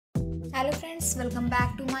Hello friends, welcome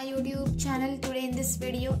back to my YouTube channel. Today in this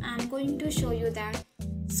video I am going to show you that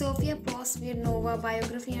Sofia Prosvirnova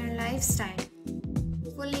biography and lifestyle.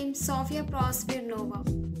 Full name Sofia Prosvirnova.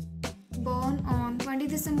 Born on 20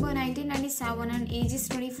 December 1997 and age is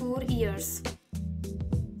 24 years.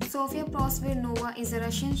 Sofia Prosvirnova is a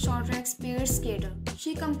Russian short track speed skater.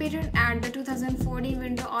 She competed at the 2014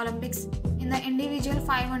 Winter Olympics in the individual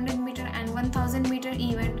 500 meter and 1000 meter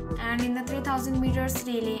event and in the 3000 meters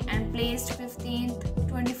relay and placed 15th,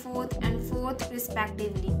 24th and 4th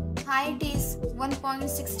respectively. Height is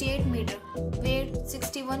 1.68 meter, weight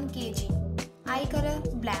 61 kg. Eye color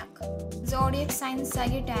black. Zodiac sign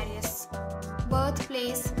Sagittarius.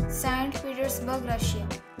 Birthplace St. Petersburg, Russia.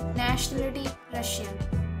 Nationality Russian.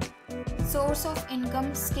 Source of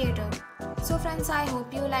income skater. So friends, I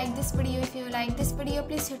hope you like this video. If you like this video,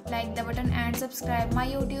 please hit like the button and subscribe my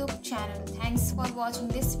YouTube channel. Thanks for watching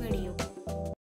this video.